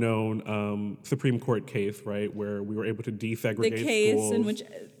well-known Supreme Court case, right, where we were able to desegregate The case schools in which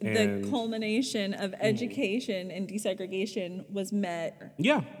the and- culmination of education and desegregation was met.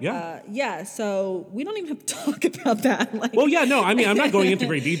 Yeah. So we don't even have to talk about that. Like, Well, yeah, no, I mean, I'm not going into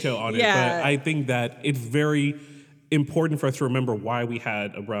great detail on it, Yeah. but I think that it's very important for us to remember why we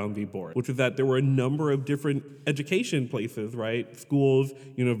had a Brown v. Board, which is that there were a number of different education places, right? Schools,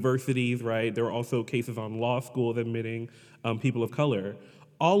 universities, right? There were also cases on law schools admitting people of color.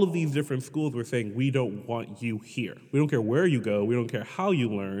 All of these different schools were saying, we don't want you here. We don't care where you go. We don't care how you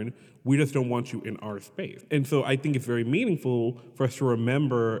learn. We just don't want you in our space. And so I think it's very meaningful for us to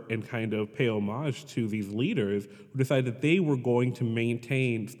remember and kind of pay homage to these leaders who decided that they were going to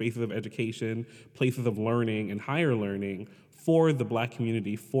maintain spaces of education, places of learning and higher learning for the Black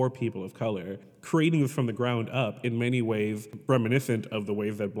community, for people of color, creating this from the ground up in many ways reminiscent of the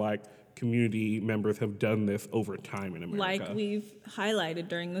ways that Black community members have done this over time in America. Like we've highlighted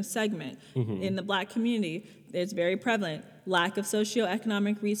during this segment, in the Black community, it's very prevalent. Lack of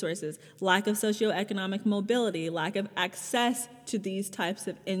socioeconomic resources, lack of socioeconomic mobility, lack of access to these types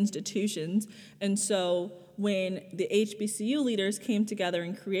of institutions. And so when the HBCU leaders came together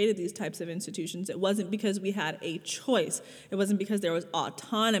and created these types of institutions, it wasn't because we had a choice. It wasn't because there was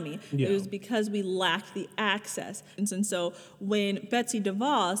autonomy. Yeah. It was because we lacked the access. And so when Betsy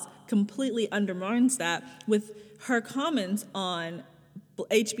DeVos completely undermines that with her comments on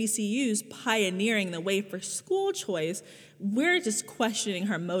HBCUs pioneering the way for school choice, we're just questioning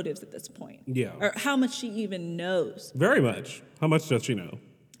her motives at this point. Yeah. Or how much she even knows. Very much. How much does she know?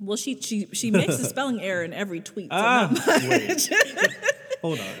 Well, she makes a spelling error in every tweet. So Wait.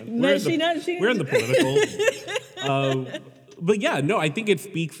 Hold on. No, We're in the political. But yeah, no, I think it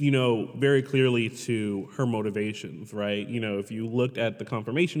speaks, very clearly to her motivations, right? If you looked at the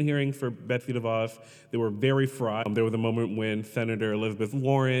confirmation hearings for Betsy DeVos, they were very fraught. There was a moment when Senator Elizabeth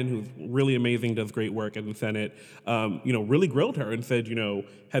Warren, who's really amazing, does great work in the Senate, really grilled her and said,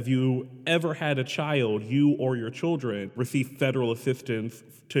 have you ever had a child, you or your children, receive federal assistance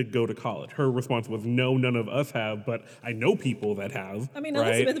to go to college? Her response was, no, none of us have, but I know people that have. I mean,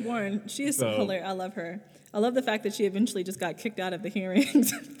 right? Elizabeth Warren, she is so hilarious. I love her. I love the fact that she eventually just got kicked out of the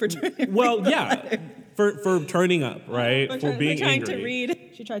hearings for turning. Well, yeah, for turning up, right? For being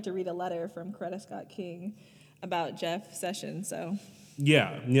angry. She tried to read a letter from Coretta Scott King about Jeff Sessions. So.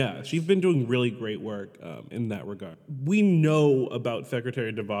 Yeah, she's been doing really great work in that regard. We know about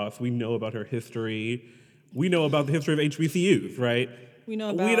Secretary DeVos. We know about her history. We know about the history of HBCUs, right? We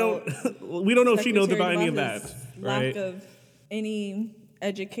know about. We don't know if she knows about any of that, right? Lack of any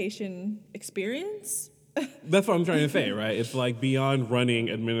education experience. That's what I'm trying to say, right? It's like beyond running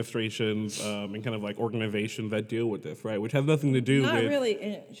administrations and kind of like organizations that deal with this, right? Which has nothing to do Not with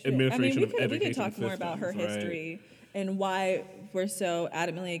really. administration of education. We could talk more about her systems, right? history and why we're so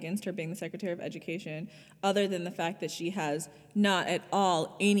adamantly against her being the Secretary of Education, other than the fact that she has not at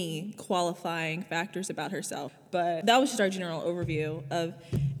all any qualifying factors about herself. But that was just our general overview of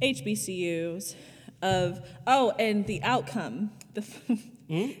HBCUs, and the outcome.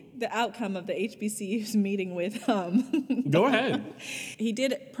 The outcome of the HBCU's meeting with Go ahead. He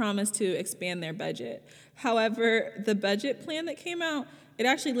did promise to expand their budget. However, the budget plan that came out, it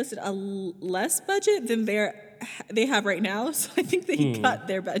actually listed a less budget than they have right now. So I think they cut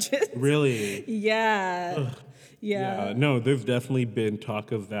their budget. Really? Yeah. Yeah. No, there's definitely been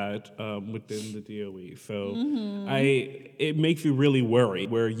talk of that within the DOE. So it makes you really worry,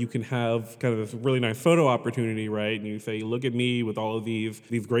 where you can have kind of this really nice photo opportunity, right? And you say, look at me with all of these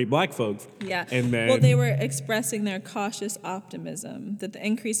great Black folks. Yeah. And then, well, they were expressing their cautious optimism that the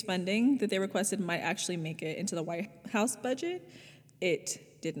increased funding that they requested might actually make it into the White House budget. It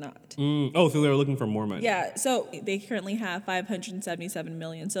did not. So they were looking for more money. Yeah, so they currently have $577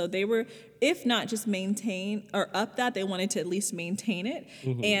 million. So they were, if not just maintain or up that, they wanted to at least maintain it.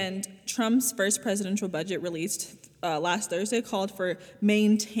 And Trump's first presidential budget released last Thursday called for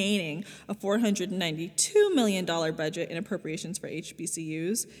maintaining a $492 million budget in appropriations for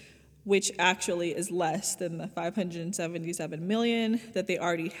HBCUs, which actually is less than the $577 million that they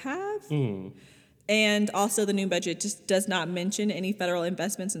already have. And also the new budget just does not mention any federal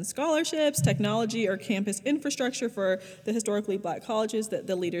investments in scholarships, technology, or campus infrastructure for the historically Black colleges that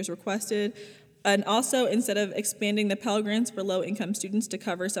the leaders requested. And also, instead of expanding the Pell Grants for low-income students to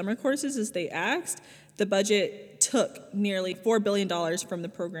cover summer courses as they asked, the budget took nearly $4 billion from the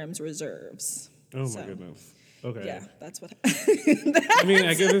program's reserves. Oh, my goodness. Okay. Yeah, that's what. I mean,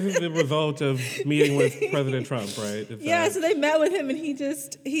 I guess this is the result of meeting with President Trump, right? So they met with him, and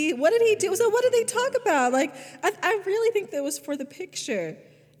what did he do? So what did they talk about? Like, I really think that was for the picture.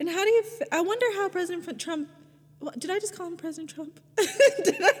 And I wonder how President Trump What, did I just call him President Trump?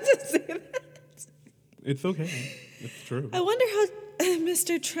 Did I just say that? It's okay. It's true. I wonder how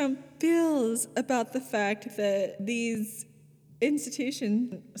Mr. Trump feels about the fact that these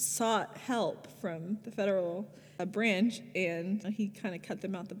institutions sought help from the federal branch, and he kind of cut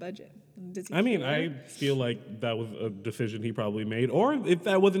them out the budget. Does he I mean, feel I feel like that was a decision he probably made, or if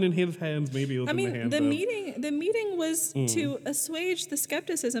that wasn't in his hands, maybe it was I in the mean, hands the of. meeting was to assuage the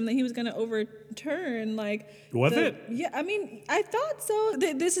skepticism that he was going to overturn. Like, Was it? Yeah, I mean, I thought so.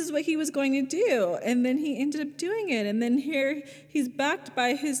 This is what he was going to do, and then he ended up doing it. And then here he's backed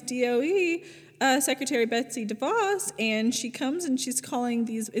by his DOE. Secretary Betsy DeVos, and she comes and she's calling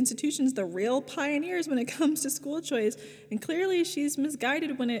these institutions the real pioneers when it comes to school choice. And clearly she's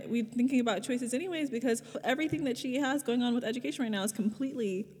misguided when we're thinking about choices anyways, because everything that she has going on with education right now is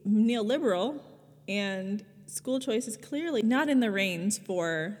completely neoliberal, and school choice is clearly not in the reins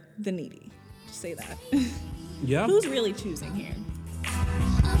for the needy. Just say that. Yeah. Who's really choosing here?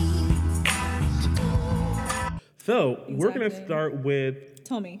 So we're going to Exactly. start with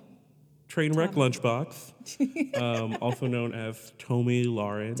Tell me. Trainwreck Lunchbox, also known as Tomi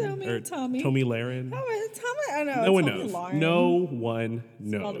Lahren. Tommy. Tomi Lahren. Tell me, I don't know. No one Tommy knows. Lauren. No one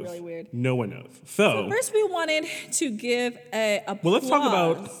knows. spelled really weird. No one knows. So First, we wanted to give a applause. well, let's talk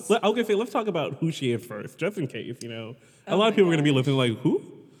about. I was gonna say, let's talk about who she is first, just in case. You know, a lot my of people are gonna be gosh. listening like, who?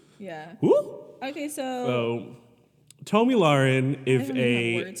 Yeah. Who? Okay, so So, Tomi Lahren is don't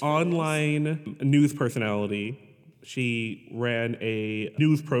even have words for online news personality. She ran a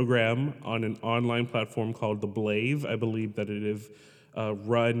news program on an online platform called The Blaze. I believe that it is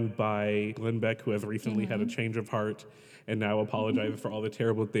run by Glenn Beck, who has recently had a change of heart and now apologizes for all the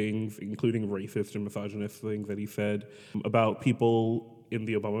terrible things, including racist and misogynist things that he said about people in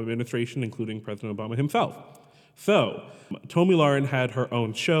the Obama administration, including President Obama himself. So, Tomi Lahren had her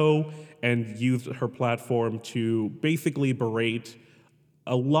own show and used her platform to basically berate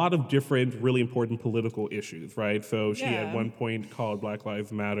a lot of different really important political issues, right? So she at Yeah. one point called Black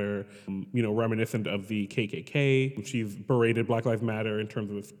Lives Matter, reminiscent of the KKK. She's berated Black Lives Matter in terms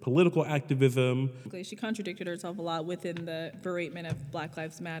of its political activism. she contradicted herself a lot within the beratement of Black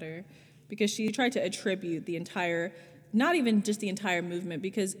Lives Matter, because she tried to attribute the entire, not even just the entire movement,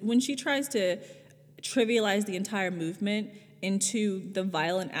 because when she tries to trivialize the entire movement into the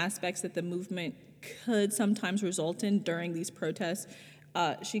violent aspects that the movement could sometimes result in during these protests,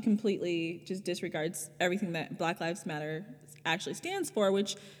 she completely just disregards everything that Black Lives Matter actually stands for,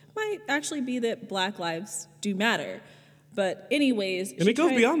 which might actually be that Black lives do matter. But anyways, And it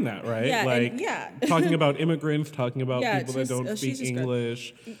goes beyond that, right? Yeah, like and, yeah. talking about immigrants, talking about Yeah, people that don't she's speak just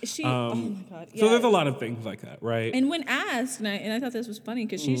English. oh my God. So yeah. there's a lot of things like that, right? And when asked, and I thought this was funny,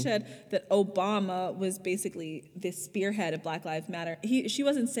 because she said that Obama was basically the spearhead of Black Lives Matter. She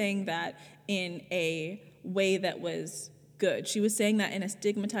wasn't saying that in a way that was good. She was saying that in a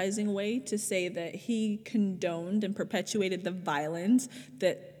stigmatizing way, to say that he condoned and perpetuated the violence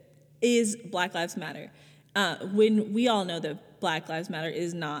that is Black Lives Matter. When we all know that Black Lives Matter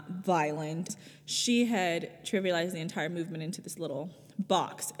is not violent, she had trivialized the entire movement into this little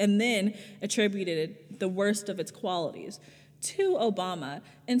box, and then attributed the worst of its qualities to Obama.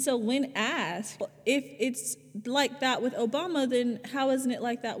 And so when asked, if it's like that with Obama, then how isn't it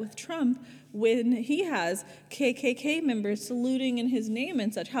like that with Trump when he has KKK members saluting in his name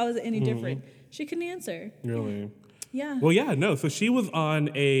and such? How is it any different? She couldn't answer. Really? Yeah. Well, yeah, no. So she was on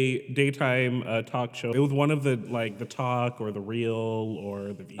a daytime talk show. It was one of the Talk or the Real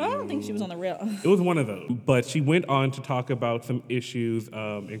or the View. I don't think she was on the rail. It was one of those. But she went on to talk about some issues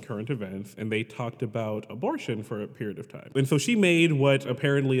in current events, and they talked about abortion for a period of time. And so she made what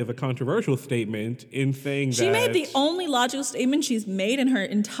apparently is a controversial statement in saying She that made the only logical statement she's made in her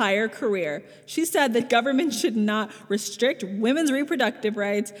entire career. She said that government should not restrict women's reproductive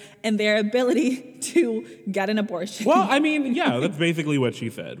rights and their ability to get an abortion. Well, I mean, yeah, that's basically what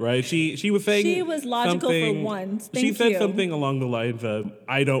she said, right? She was saying She was logical for something- once. She Thank said you. something along the lines of,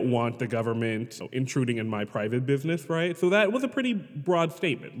 "I don't want the government intruding in my private business," right? So that was a pretty broad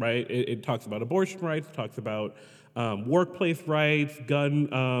statement, right? It talks about abortion rights, talks about workplace rights, gun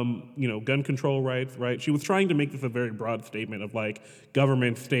control rights, right? She was trying to make this a very broad statement of like,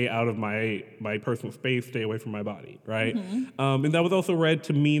 government, stay out of my personal space, stay away from my body, right? And that was also read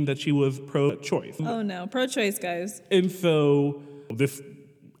to mean that she was pro-choice. Oh no, pro-choice, guys. And so this,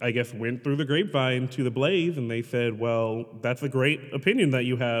 I guess, went through the grapevine to the Blaze, and they said, well, that's a great opinion that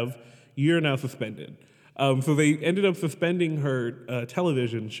you have. You're now suspended. So they ended up suspending her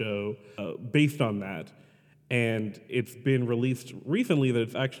television show based on that. And it's been released recently that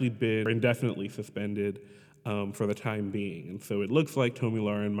it's actually been indefinitely suspended. for the time being. And so it looks like Tomi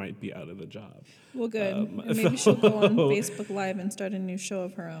Lahren might be out of the job. Well, good. And maybe she'll go on Facebook Live and start a new show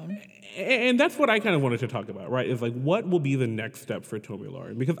of her own. And that's what I kind of wanted to talk about, right? Is like, what will be the next step for Tomi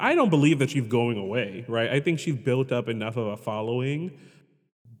Lahren? Because I don't believe that she's going away, right? I think she's built up enough of a following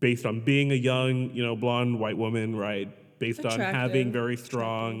based on being a young, blonde white woman, right? Based on having very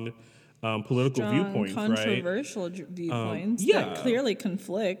strong political viewpoints, controversial viewpoints that clearly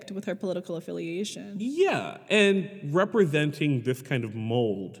conflict with her political affiliation. Yeah, and representing this kind of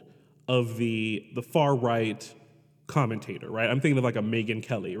mold of the far right commentator, right? I'm thinking of like a Megyn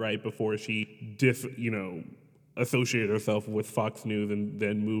Kelly, right? Before she associated herself with Fox News and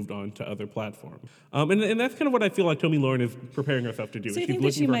then moved on to other platforms. And that's kind of what I feel like Tomi Lahren is preparing herself to do. So you She's think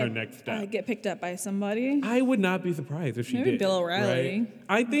that she looking for her might next step. get picked up by somebody? I would not be surprised if she Maybe did. Bill O'Reilly. Right?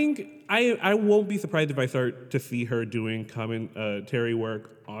 I think I won't be surprised if I start to see her doing commentary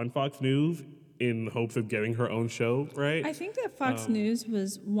work on Fox News in the hopes of getting her own show, right? I think that Fox News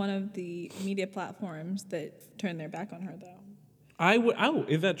was one of the media platforms that turned their back on her, though.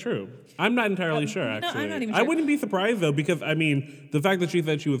 Is that true? I'm not entirely sure, actually. I'm not even I sure. wouldn't be surprised, though, because, the fact that she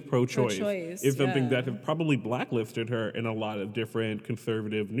said she was pro-choice is something that has probably blacklisted her in a lot of different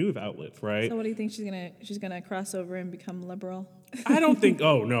conservative news outlets, right? So what do you think she's gonna cross over and become liberal? I don't think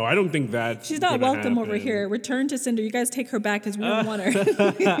that's She's not welcome over happen. here. Return to Cinder. You guys take her back because we don't want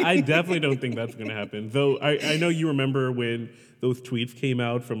her. I definitely don't think that's going to happen. Though I know you remember when those tweets came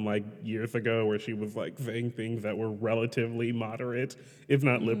out from like years ago where she was like saying things that were relatively moderate, if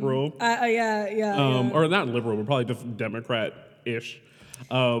not liberal. Yeah. Or not liberal, but probably just Democrat-ish.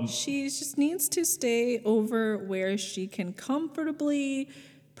 She just needs to stay over where she can comfortably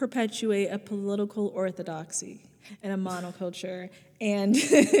perpetuate a political orthodoxy and a monoculture. And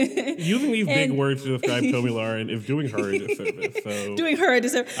using these big words to describe Tomi Lahren is doing her a disservice. So doing her a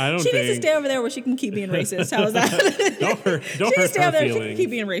disservice. I don't She needs to think- stay over there where she can keep being racist. How's that? don't hurt She needs to stay her over there where she can feelings. keep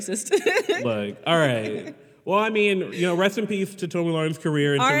being racist. Like, all right. Well, rest in peace to Tomi Lahren's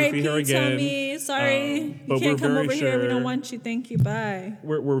career until we see her R.I.P. again. Tomi. Sorry. You but can't we're come very over here. We sure- don't want you. Thank you. Bye.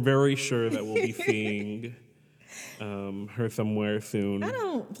 We're very sure that we'll be seeing her somewhere soon. I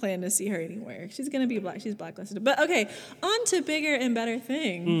don't plan to see her anywhere. She's gonna be black. She's blacklisted. But okay, on to bigger and better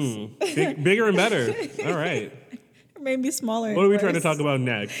things. Bigger and better. All right. Or maybe smaller. What are we trying to talk about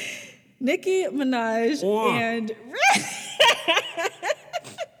next? Nicki Minaj Oh. and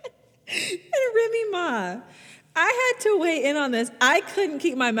Remy Ma. I had to weigh in on this. I couldn't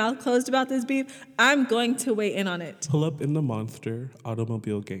keep my mouth closed about this beef. I'm going to weigh in on it. Pull up in the monster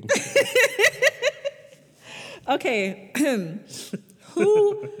automobile gangster. Okay.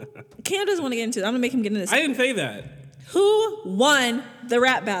 Who? Cam doesn't want to get into it. I'm going to make him get into this. I didn't say that. Who won the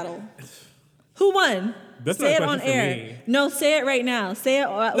rap battle? Who won? That's say not a it on question for air. me. No, say it right now. Say it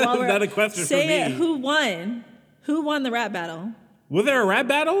while we're. Not a question for say it. me. Who won? Who won the rap battle? Was there a rap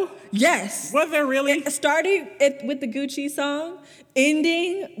battle? Yes. Was there really? Starting with the Gucci song,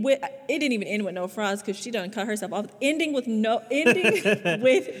 ending with it didn't even end with no frogs because she done cut herself off. Ending with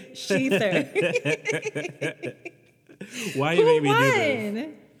with Sheether. Why you Who made me do this?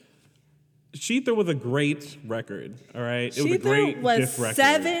 won? Sheether was a great record. All right, it was a Sheether great was diss record.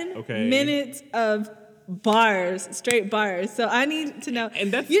 7 okay? minutes of bars, straight bars. So I need to know.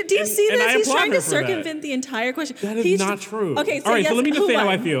 And that's- do you see and this? I He's applaud trying her to for that. circumvent the entire question. That is He's not true. Okay, so All right, yes, so let me just who say how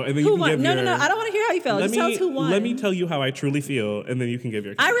won? I feel, and then who you can won? give No, your- I don't want to hear how you feel. Just tell us who won. Let me tell you how I truly feel, and then you can give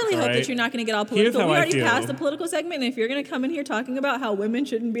your. I really all hope right? that you're not going to get all Here's political. how We I already feel. passed the political segment, and if you're going to come in here talking about how women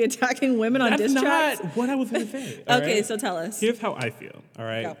shouldn't be attacking women on That's diss not tracks. what I was going to say. all Okay, right? so tell us. Here's how I feel. All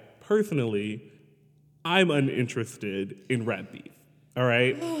right. Go. Personally, I'm uninterested in rap beef. All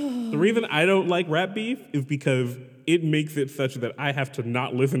right. The reason I don't like rap beef is because it makes it such that I have to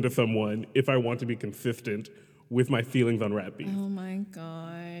not listen to someone if I want to be consistent with my feelings on rap beef. Oh my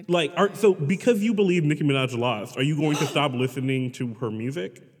God. Like, so because you believe Nicki Minaj lost, are you going to stop listening to her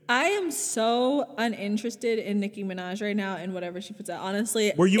music? I am so uninterested in Nicki Minaj right now and whatever she puts out.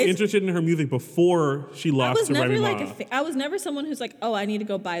 Honestly, Were you interested in her music before she I lost was to Remy never Ma? like I was never someone who's like, oh, I need to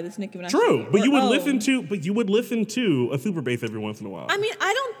go buy this Nicki Minaj. True, CD. but Or, you would oh. listen to a super bass every once in a while. I mean,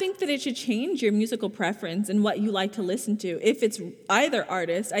 I don't think that it should change your musical preference and what you like to listen to. If it's either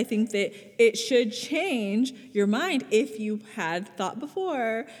artist, I think that it should change your mind. If you had thought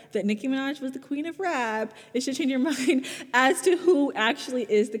before that Nicki Minaj was the queen of rap, it should change your mind as to who actually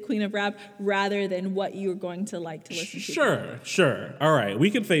is the queen of rap rather than what you're going to like to listen to. Sure. All right,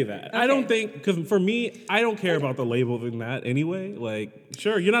 we can say that. I Okay. don't think, because for me, I don't care about the labels in that anyway. Like,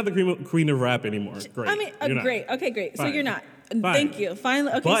 sure, you're not the queen of rap anymore. Great. I mean, You're not. great. Okay, great. So Fine. you're not. Thank you.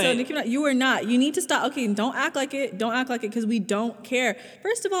 Finally, okay. So But- Nicki Minaj, you are not. You need to stop. Okay, don't act like it. Don't act like it because we don't care.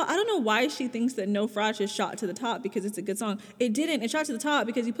 First of all, I don't know why she thinks that No Fraud just shot to the top because it's a good song. It didn't. It shot to the top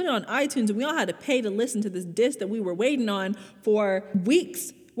because you put it on iTunes and we all had to pay to listen to this disc that we were waiting on for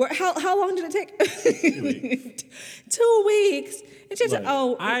weeks. How long did it take? 2 weeks. 2 weeks. And she said,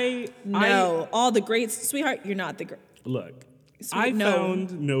 Look, no, all the greats, sweetheart, you're not the great. Look, Sweet, I no.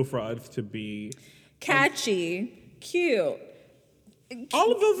 found No Frauds to be Catchy, cute.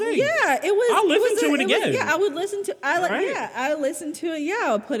 all of those things. Yeah, it was. I'll listen to it was- again. yeah, I would listen to. Right. Yeah, I listened to it. Yeah,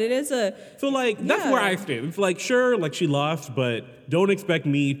 I'll put it as a. So like that's Yeah. where I stand. It's like sure, like she lost, but don't expect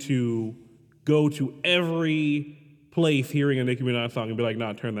me to go to every place hearing a Nicki Minaj song and be like,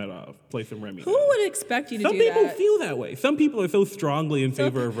 nah, turn that off. Play some Remy. Who now." would expect you to Some do people that? feel that way. Some people are so strongly in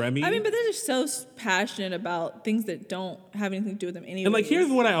favor of Remy. I mean, but they're just so passionate about things that don't have anything to do with them anyway. and like here's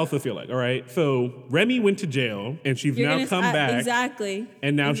what I also feel like, all right? So Remy went to jail and she's now come back. Exactly.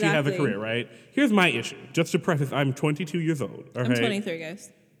 And now she has a Exactly. career, right? Here's my issue. Just to preface, I'm 22 years old. All I'm right? 23, guys.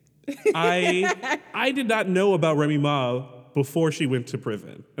 I did not know about Remy Ma before she went to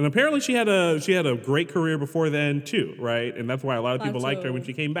prison. And apparently she had a great career before then too, right? And that's why a lot of people liked her when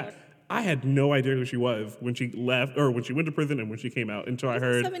she came back. I had no idea who she was when she left or when she went to prison and when she came out until I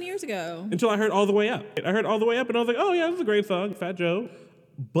heard 7 years ago. All the Way Up. I heard All the Way Up and I was like, "Oh yeah, this is a great song, Fat Joe."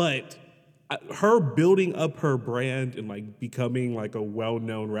 But her building up her brand and like becoming like a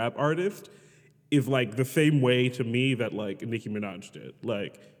well-known rap artist is like the same way to me that like Nicki Minaj did.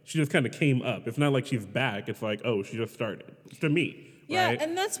 Like she just kind of came up. It's not like she's back. It's like, oh, she just started. To me. Yeah, right?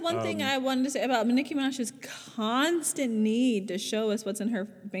 and that's one thing I wanted to say about Nicki Minaj's constant need to show us what's in her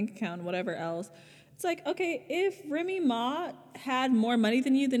bank account and whatever else. It's like, okay, if Remy Ma had more money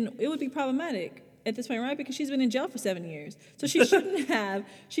than you, then it would be problematic at this point, right? Because she's been in jail for 7 years. So she shouldn't have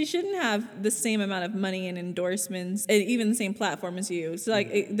the same amount of money and endorsements and even the same platform as you. So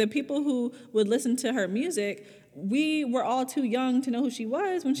like the people who would listen to her music, we were all too young to know who she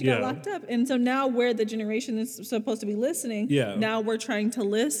was when she got Yeah. locked up. And so now we're the generation that's supposed to be listening. Yeah. Now we're trying to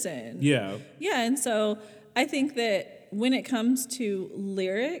listen. Yeah. Yeah, and so I think that when it comes to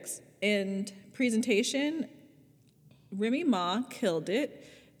lyrics and presentation, Remy Ma killed it.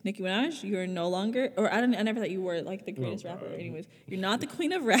 Nicki Minaj, you are no longer, or I never thought you were like the greatest rapper. Anyways, you're not the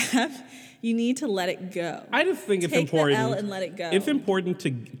queen of rap. You need to let it go. I just think it's Take important. the L and let it go. It's important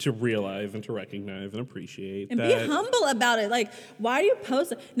to realize and to recognize and appreciate And that. be humble about it. Like, why do you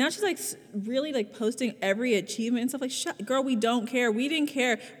post it? Now she's like really like posting every achievement and stuff. Like, shut, girl, we don't care. We didn't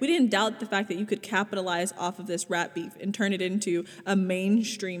care. We didn't doubt the fact that you could capitalize off of this rap beef and turn it into a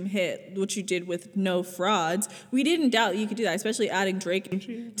mainstream hit, which you did with No Frauds. We didn't doubt you could do that, especially adding Drake and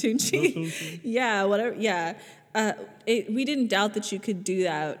Tunchi. Yeah, whatever. Yeah. We didn't doubt that you could do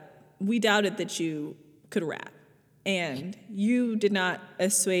that. We doubted that you could rap. And you did not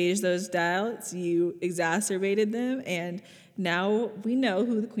assuage those doubts. You exacerbated them. And now we know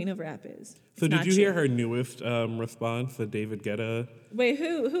who the queen of rap is. So It's did not you hear her newest response, the David Guetta? Wait,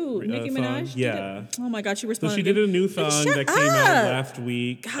 who? Nicki song? Minaj? Did Yeah. it? Oh my God, she So responded. she did a new song Shut that came out up. last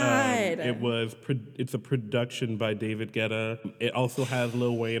week. God. It's a production by David Guetta. It also has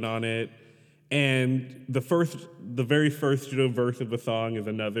Lil Wayne on it. And the very first verse of the song is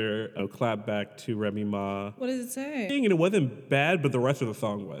another clap back to Remy Ma. What does it say? And it wasn't bad, but the rest of the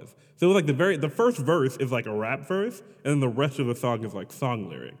song was. So it was like the first verse is like a rap verse, and then the rest of the song is like song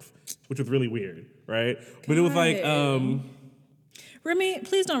lyrics, which is really weird, right? But it was like, Remy,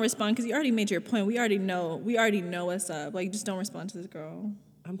 please don't respond because you already made your point. We already know what's up. Like, just don't respond to this girl.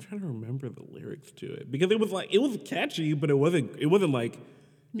 I'm trying to remember the lyrics to it because it was catchy, but it wasn't like.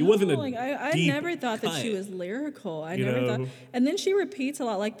 It wasn't a like I deep never thought that she cut. was lyrical. I You never know? thought. And then she repeats a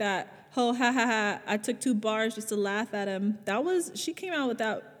lot like that. Oh, ha ha ha! I took 2 bars just to laugh at him. She came out with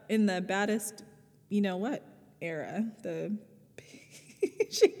that in the baddest, you know what era?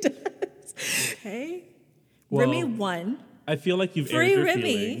 She does. Okay, Well, Remy won. I feel like you've Free aired your Remy.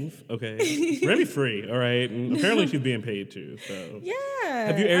 feelings. Okay, Remy free. All right, and apparently she's being paid too. So Yeah.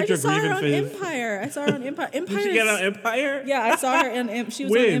 Have you aired I just your saw her on grievances? Empire. I saw her on Empire. Empire. did she get on Empire? Yeah, I saw her on. She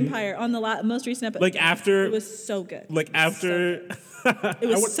was When? on Empire on the most recent episode. Like after, It was so good. like after. It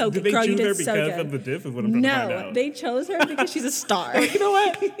was so Did good. they Girl, you choose her did so because good. of the diff? Is what I'm trying to find No, out. they chose her because she's a star. You know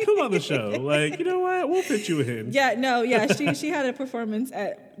what? Come on the show. Like, you know what? We'll fit you in. Yeah, no, yeah. She had a performance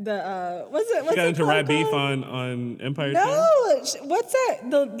at the what's it? She got into rap beef on Empire. No, Oh, what's that?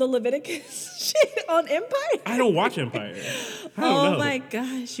 The Leviticus shit on Empire? I don't watch Empire. I don't know. My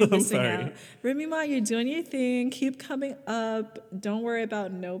gosh, you're I'm missing sorry. out. Remy Ma, you're doing your thing. Keep coming up. Don't worry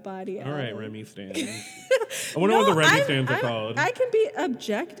about nobody else. All right, Remy stands. I wonder what the Remy stands are called. I can be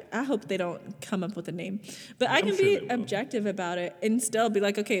I hope they don't come up with a name, but I can sure be they will. objective about it and still be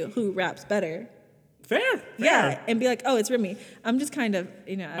like, okay, who raps better? Fair. Yeah, and be like, oh, it's Remy. I'm just kind of,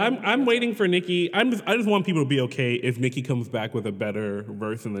 I don't I'm know. waiting for Nicki. I just want people to be okay if Nicki comes back with a better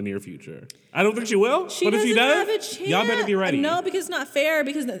verse in the near future. I don't think she will, She but if she doesn't does, have a chance. y'all better be ready. No, because it's not fair.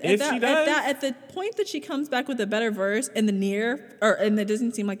 Because If she does- at the point that she comes back with a better verse in the near, and it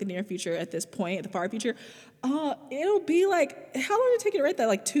doesn't seem like the near future at this point, at the far future, it'll be like, how long did it take you to write that?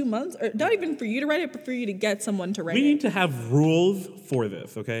 Like 2 months, or not even for you to write it, but for you to get someone to write We it. need to have rules for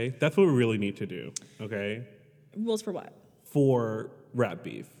this, okay? That's what we really need to do, okay? Rules for what? For rap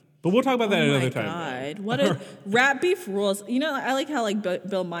beef. But we'll talk about that another time. God, what a rap beef rules. You know, I like how like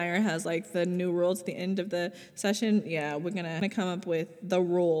Bill Maher has like the new rules at the end of the session. Yeah, we're gonna come up with the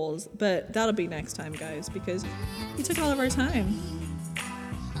rules, but that'll be next time, guys, because he took all of our time.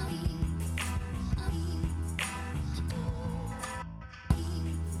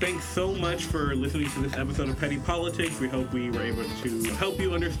 Thanks so much for listening to this episode of Petty Politics. We hope we were able to help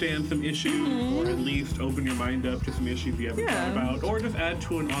you understand some issues, or at least open your mind up to some issues you haven't Yeah. thought about, or just add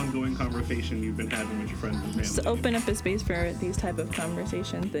to an ongoing conversation you've been having with your friends and family. Just open up a space for these type of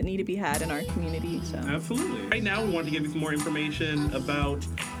conversations that need to be had in our community. So Absolutely. Right now, we want to give you some more information about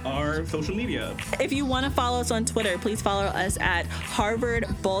our social media. if you want to follow us on Twitter, please follow us at Harvard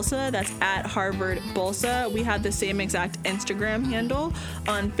Bolsa. That's at Harvard Bolsa. We have the same exact Instagram handle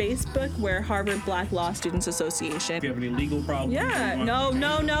on Facebook. We're Harvard Black Law Students Association. If you have any legal problems, Yeah, you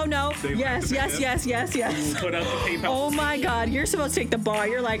want- no. They Yes, have to yes, pay yes, yes, We'll yes. put out the PayPal. Oh my God, you're supposed to take the bar.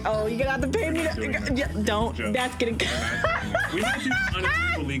 You're like, oh, you're gonna have to pay me. Don't. Joke. That's getting. We have to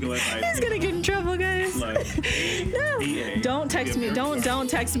unofficial legal advice. He's gonna get in trouble, guys. Like, No. ADA. Don't text me. Don't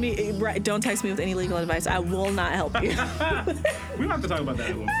text me. Right. Don't text me with any legal advice. I will not help you. We don't have to talk about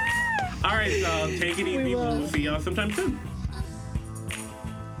that. All right, take it easy. will. We'll see y'all sometime soon.